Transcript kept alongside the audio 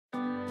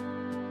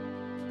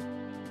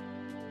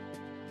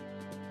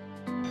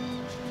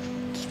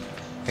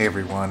Hey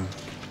everyone,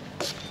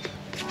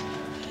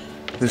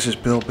 this is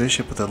Bill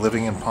Bishop with the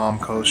Living in Palm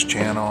Coast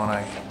channel, and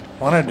I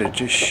wanted to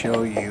just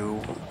show you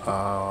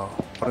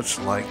what it's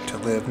like to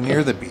live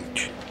near the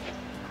beach.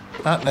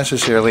 Not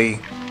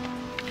necessarily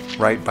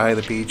right by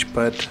the beach,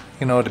 but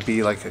you know, to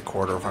be like a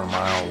quarter of a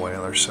mile away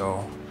or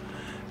so.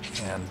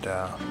 And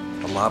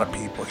a lot of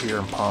people here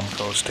in Palm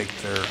Coast take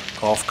their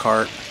golf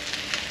cart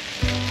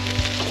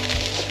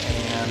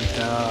and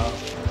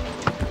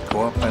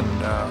go up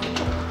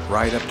and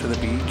ride up to the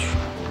beach.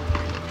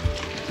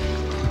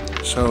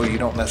 So you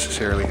don't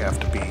necessarily have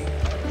to be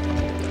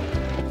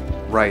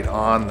right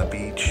on the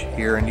beach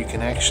here, and you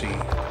can actually,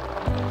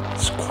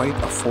 it's quite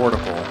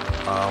affordable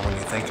when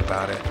you think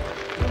about it,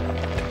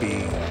 to be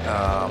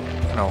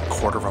you know, a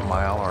quarter of a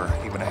mile or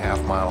even a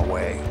half mile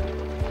away.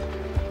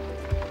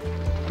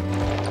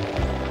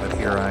 But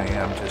here I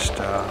am just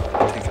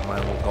taking my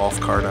little golf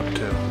cart up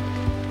to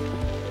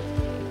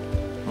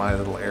my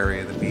little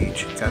area of the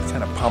beach. It got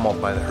kind of pummeled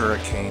by the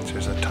hurricanes.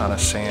 There's a ton of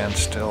sand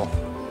still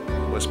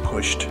was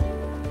pushed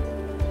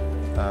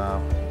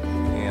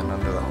in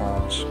under the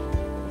homes.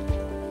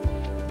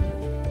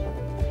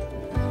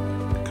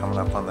 Coming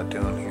up on the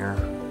dune here.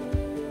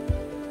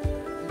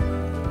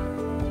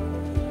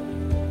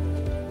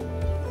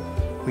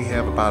 We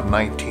have about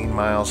 19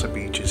 miles of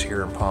beaches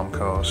here in Palm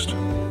Coast,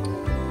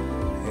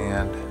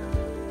 and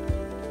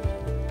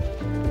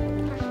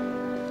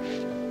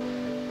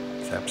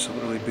it's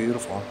absolutely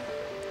beautiful.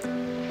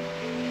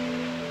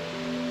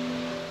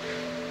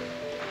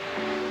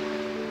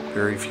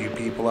 Very few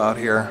people out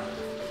here.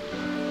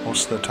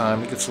 Most of the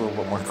time it gets a little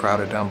bit more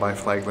crowded down by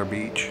Flagler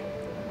Beach.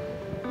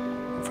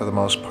 For the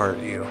most part,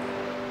 you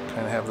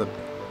kind of have the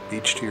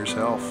beach to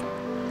yourself.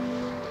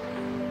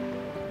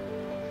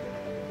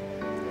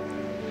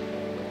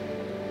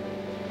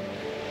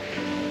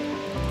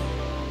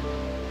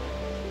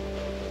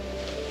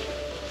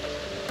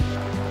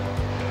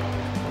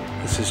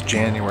 This is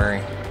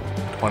January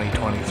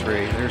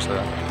 2023. There's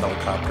a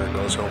helicopter that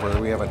goes over.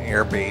 We have an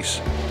air base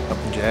up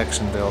in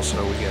Jacksonville,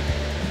 so we get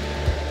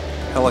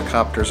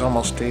helicopters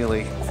almost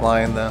daily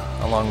flying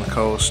along the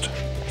coast.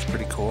 It's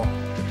pretty cool.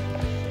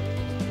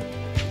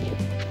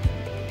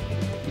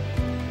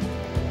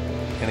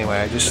 Anyway,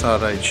 I just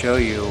thought I'd show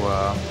you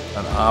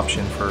an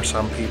option for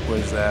some people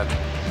is that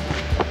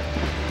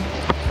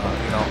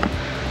you know,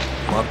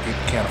 a lot of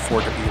people can't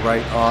afford to be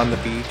right on the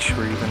beach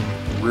or even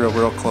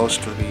real close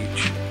to the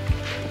beach.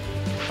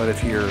 But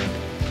if you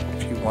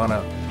want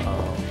to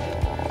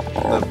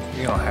live,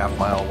 you know, a half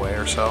mile away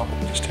or so,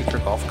 just take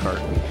your golf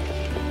cart.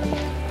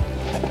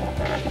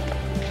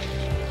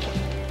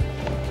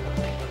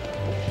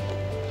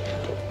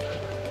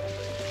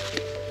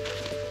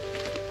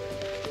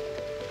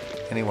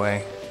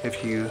 Anyway,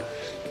 if you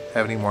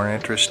have any more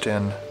interest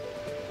in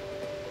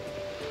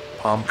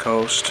Palm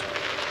Coast,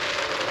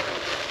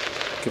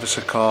 give us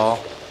a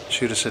call,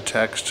 shoot us a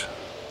text.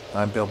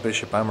 I'm Bill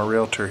Bishop. I'm a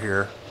realtor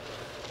here,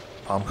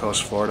 Palm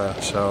Coast, Florida.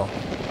 So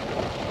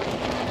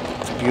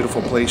it's a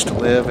beautiful place to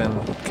live,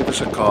 and give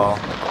us a call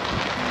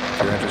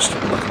if you're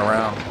interested in looking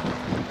around.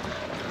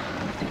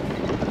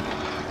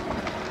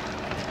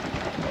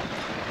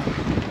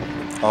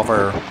 All of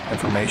our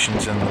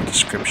information's in the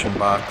description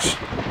box.